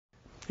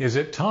Is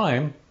it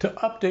time to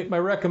update my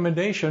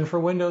recommendation for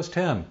Windows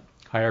 10?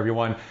 Hi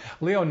everyone,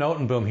 Leo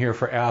Notenboom here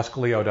for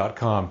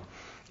AskLeo.com.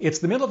 It's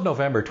the middle of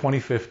November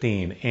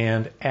 2015,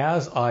 and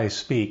as I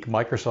speak,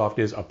 Microsoft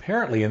is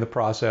apparently in the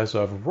process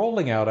of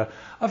rolling out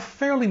a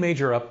fairly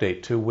major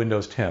update to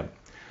Windows 10.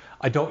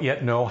 I don't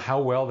yet know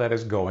how well that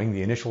is going.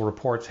 The initial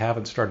reports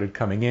haven't started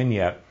coming in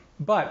yet.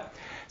 But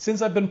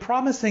since I've been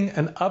promising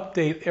an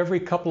update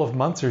every couple of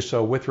months or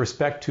so with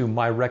respect to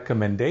my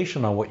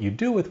recommendation on what you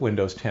do with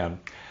Windows 10,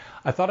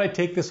 I thought I'd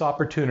take this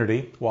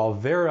opportunity while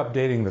they're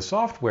updating the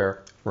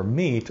software for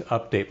me to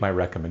update my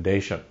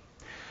recommendation.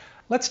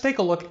 Let's take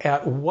a look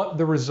at what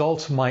the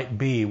results might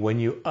be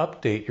when you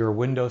update your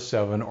Windows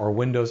 7 or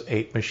Windows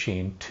 8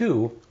 machine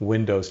to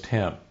Windows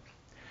 10.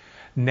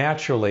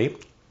 Naturally,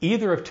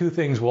 either of two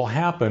things will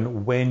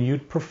happen when you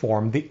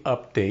perform the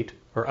update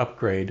or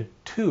upgrade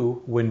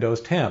to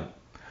Windows 10.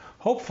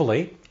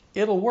 Hopefully,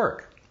 it'll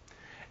work.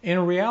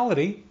 In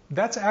reality,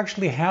 that's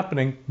actually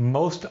happening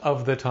most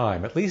of the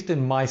time. At least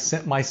in my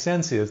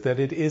sense is that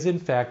it is in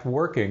fact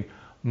working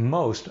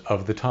most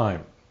of the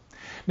time.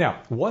 Now,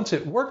 once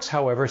it works,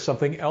 however,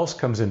 something else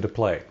comes into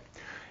play.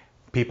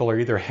 People are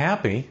either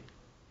happy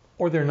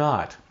or they're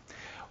not.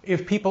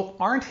 If people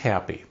aren't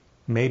happy,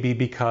 maybe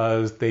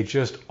because they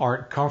just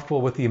aren't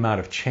comfortable with the amount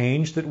of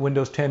change that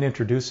Windows 10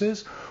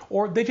 introduces,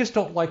 or they just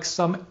don't like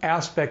some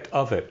aspect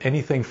of it,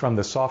 anything from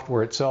the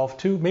software itself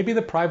to maybe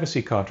the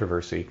privacy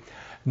controversy.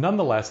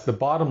 Nonetheless, the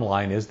bottom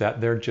line is that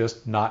they're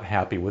just not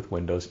happy with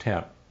Windows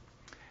 10.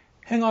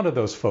 Hang on to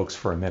those folks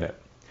for a minute.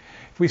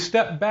 If we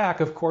step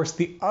back, of course,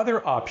 the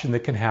other option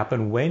that can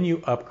happen when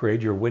you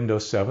upgrade your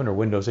Windows 7 or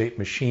Windows 8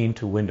 machine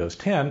to Windows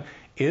 10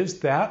 is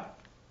that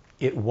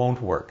it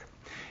won't work.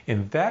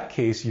 In that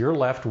case, you're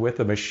left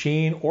with a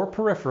machine or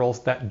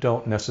peripherals that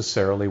don't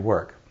necessarily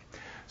work.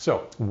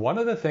 So, one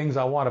of the things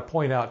I want to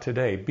point out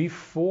today,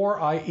 before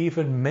I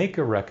even make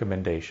a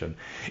recommendation,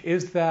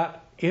 is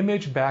that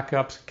image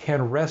backups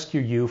can rescue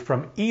you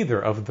from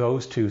either of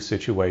those two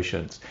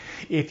situations.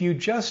 If you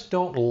just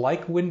don't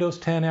like Windows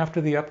 10 after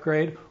the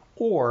upgrade,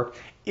 or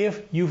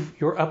if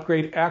your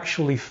upgrade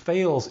actually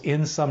fails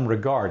in some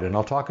regard, and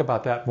I'll talk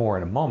about that more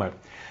in a moment,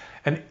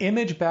 an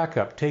image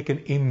backup taken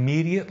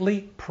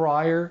immediately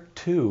prior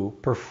to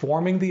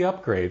performing the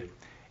upgrade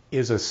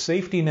is a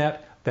safety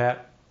net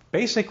that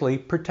basically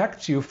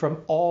protects you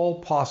from all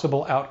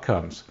possible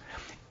outcomes.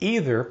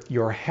 Either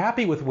you're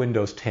happy with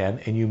Windows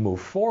 10 and you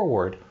move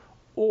forward,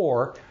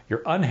 or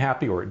you're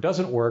unhappy or it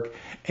doesn't work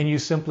and you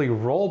simply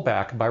roll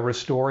back by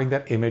restoring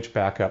that image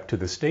backup to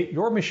the state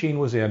your machine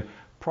was in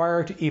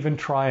prior to even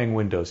trying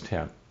Windows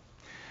 10.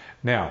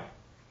 Now,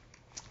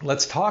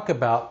 let's talk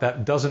about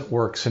that doesn't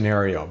work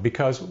scenario,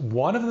 because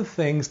one of the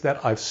things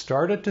that I've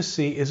started to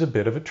see is a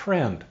bit of a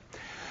trend.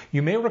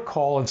 You may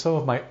recall in some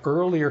of my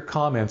earlier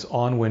comments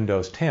on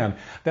Windows 10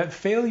 that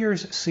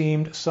failures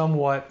seemed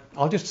somewhat,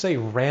 I'll just say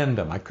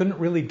random. I couldn't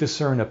really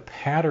discern a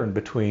pattern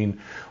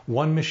between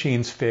one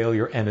machine's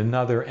failure and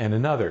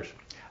another's.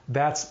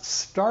 That's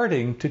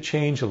starting to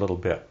change a little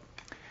bit.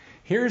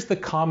 Here's the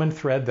common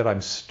thread that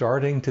I'm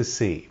starting to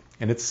see,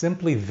 and it's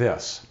simply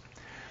this.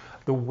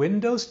 The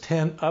Windows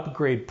 10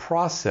 upgrade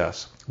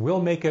process will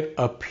make it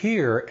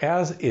appear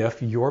as if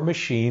your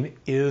machine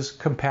is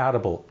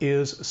compatible,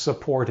 is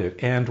supported,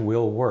 and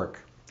will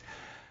work.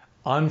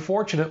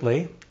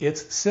 Unfortunately,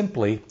 it's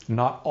simply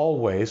not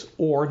always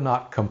or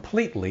not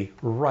completely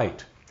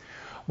right.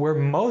 Where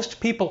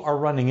most people are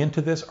running into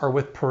this are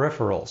with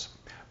peripherals,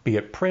 be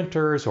it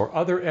printers or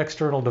other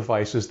external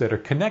devices that are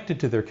connected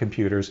to their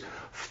computers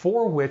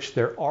for which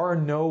there are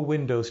no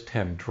Windows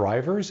 10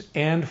 drivers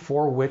and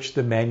for which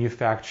the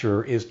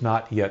manufacturer is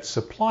not yet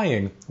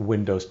supplying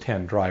Windows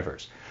 10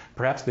 drivers.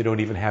 Perhaps they don't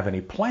even have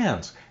any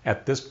plans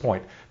at this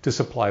point to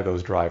supply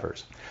those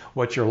drivers.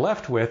 What you're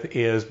left with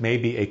is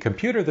maybe a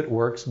computer that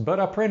works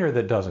but a printer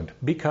that doesn't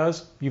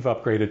because you've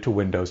upgraded to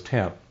Windows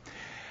 10.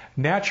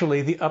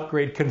 Naturally, the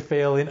upgrade can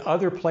fail in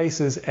other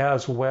places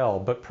as well,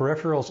 but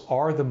peripherals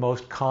are the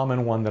most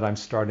common one that I'm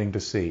starting to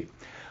see.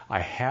 I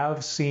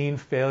have seen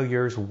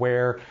failures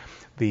where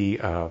the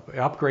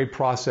upgrade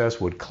process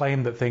would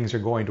claim that things are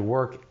going to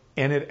work,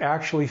 and it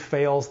actually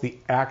fails the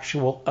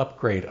actual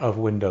upgrade of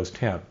Windows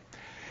 10.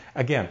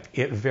 Again,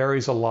 it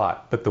varies a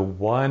lot, but the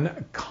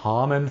one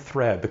common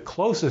thread, the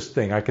closest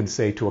thing I can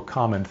say to a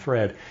common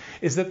thread,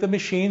 is that the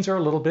machines are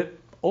a little bit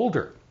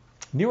older.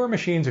 Newer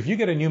machines, if you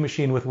get a new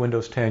machine with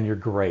Windows 10, you're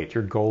great,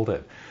 you're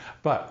golden.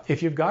 But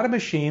if you've got a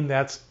machine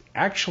that's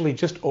actually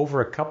just over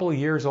a couple of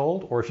years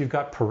old, or if you've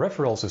got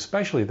peripherals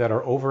especially that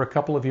are over a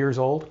couple of years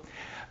old,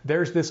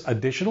 there's this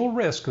additional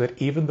risk that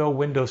even though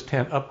Windows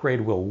 10 upgrade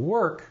will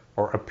work,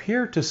 or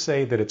appear to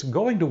say that it's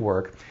going to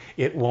work,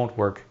 it won't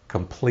work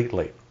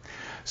completely.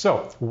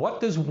 So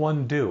what does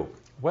one do?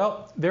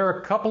 Well, there are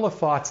a couple of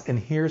thoughts, and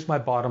here's my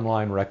bottom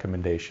line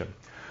recommendation.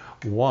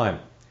 One,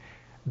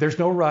 there's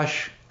no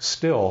rush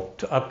still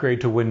to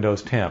upgrade to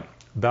Windows 10.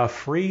 The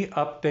free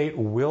update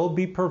will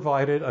be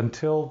provided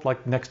until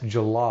like next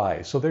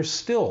July, so there's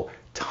still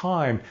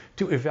time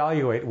to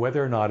evaluate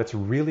whether or not it's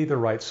really the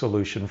right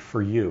solution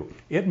for you.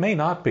 It may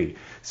not be.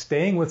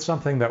 Staying with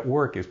something that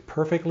works is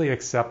perfectly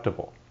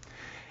acceptable.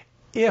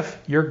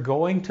 If you're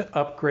going to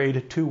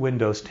upgrade to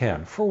Windows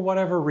 10 for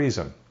whatever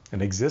reason,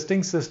 an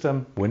existing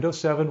system, Windows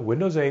 7,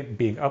 Windows 8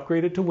 being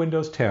upgraded to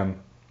Windows 10,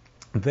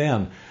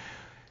 then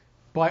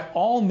by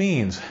all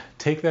means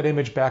take that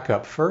image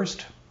backup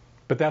first,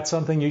 but that's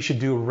something you should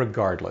do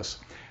regardless.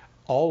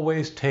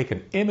 Always take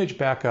an image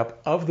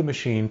backup of the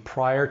machine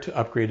prior to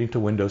upgrading to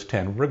Windows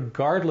 10,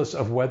 regardless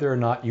of whether or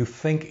not you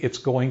think it's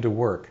going to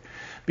work.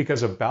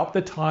 Because about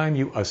the time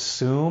you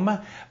assume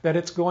that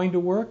it's going to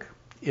work,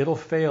 it'll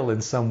fail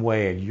in some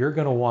way and you're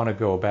going to want to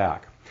go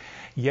back.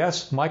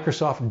 Yes,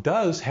 Microsoft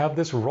does have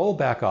this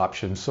rollback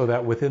option so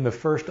that within the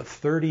first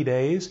 30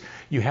 days,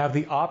 you have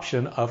the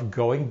option of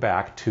going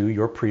back to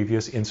your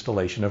previous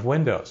installation of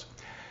Windows.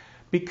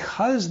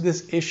 Because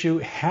this issue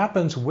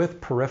happens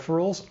with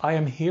peripherals, I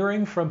am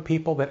hearing from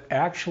people that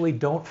actually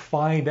don't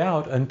find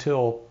out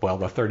until, well,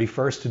 the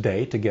 31st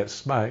day to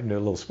get a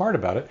little smart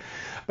about it.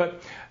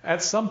 But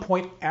at some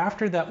point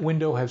after that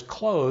window has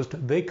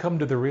closed, they come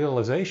to the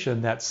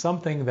realization that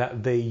something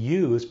that they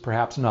use,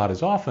 perhaps not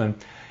as often,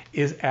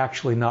 is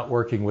actually not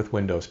working with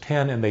Windows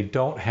 10 and they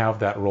don't have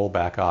that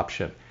rollback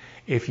option.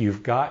 If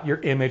you've got your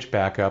image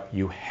backup,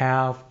 you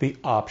have the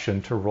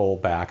option to roll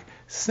back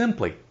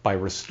simply by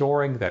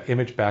restoring that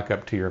image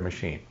backup to your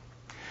machine.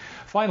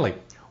 Finally,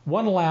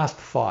 one last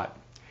thought.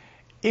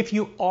 If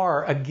you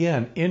are,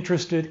 again,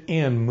 interested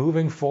in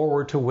moving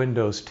forward to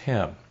Windows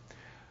 10,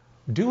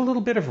 do a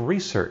little bit of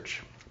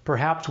research,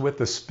 perhaps with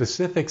the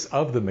specifics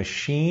of the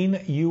machine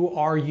you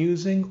are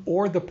using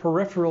or the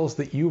peripherals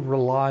that you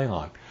rely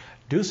on.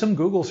 Do some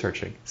Google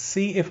searching.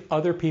 See if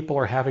other people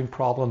are having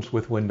problems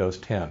with Windows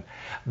 10.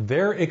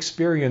 Their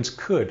experience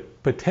could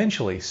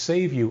potentially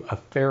save you a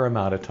fair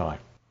amount of time.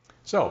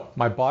 So,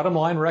 my bottom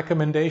line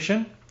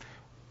recommendation,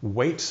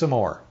 wait some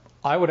more.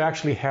 I would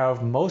actually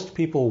have most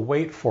people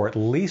wait for at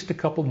least a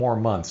couple more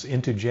months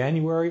into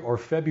January or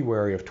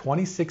February of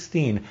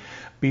 2016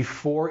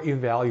 before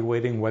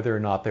evaluating whether or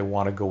not they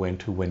want to go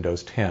into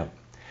Windows 10.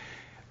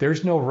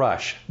 There's no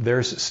rush.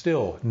 There's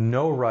still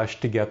no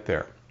rush to get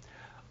there.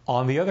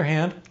 On the other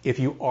hand, if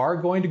you are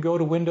going to go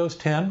to Windows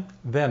 10,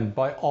 then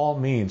by all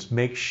means,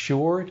 make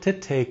sure to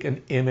take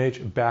an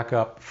image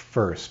backup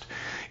first.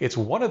 It's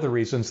one of the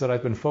reasons that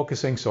I've been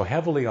focusing so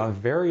heavily on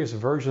various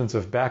versions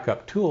of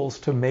backup tools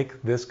to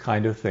make this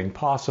kind of thing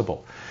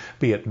possible.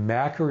 Be it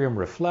Macrium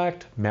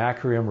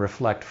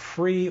Reflect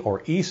Free,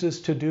 or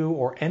ESUS To Do,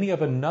 or any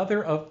of a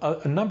number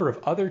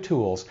of other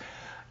tools.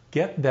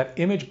 Get that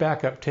image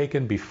backup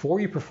taken before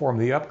you perform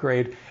the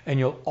upgrade, and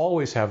you'll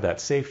always have that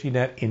safety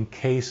net in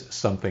case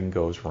something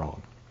goes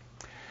wrong.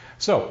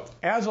 So,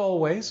 as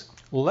always,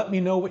 let me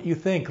know what you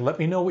think. Let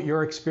me know what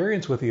your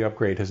experience with the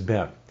upgrade has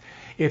been.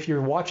 If you're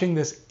watching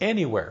this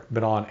anywhere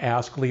but on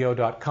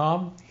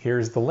AskLeo.com,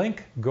 here's the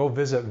link. Go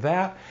visit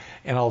that,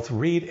 and I'll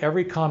read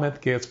every comment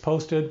that gets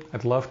posted.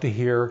 I'd love to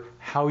hear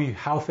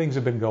how things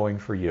have been going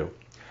for you.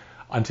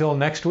 Until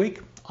next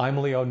week, I'm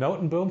Leo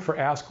Notenboom for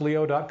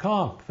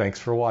AskLeo.com. Thanks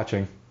for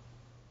watching.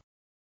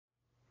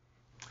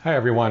 Hi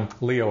everyone,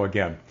 Leo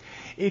again.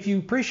 If you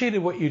appreciated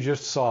what you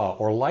just saw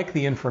or like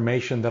the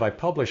information that I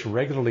publish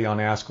regularly on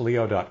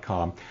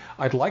AskLeo.com,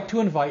 I'd like to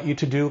invite you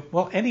to do,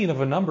 well, any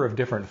of a number of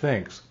different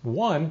things.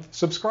 One,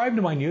 subscribe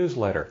to my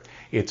newsletter.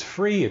 It's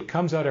free, it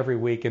comes out every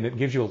week, and it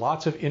gives you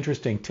lots of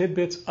interesting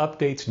tidbits,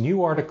 updates,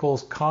 new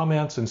articles,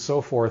 comments, and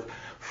so forth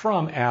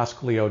from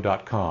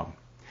AskLeo.com.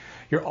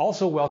 You're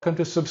also welcome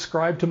to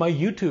subscribe to my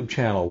YouTube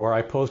channel where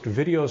I post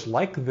videos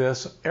like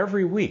this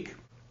every week.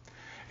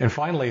 And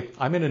finally,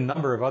 I'm in a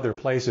number of other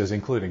places,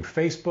 including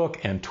Facebook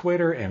and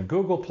Twitter and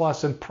Google+,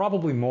 and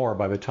probably more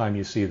by the time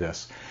you see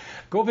this.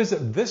 Go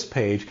visit this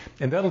page,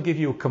 and that'll give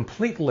you a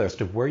complete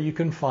list of where you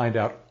can find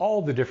out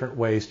all the different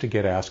ways to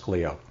get Ask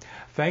Leo.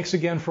 Thanks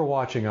again for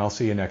watching. I'll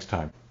see you next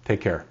time.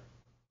 Take care.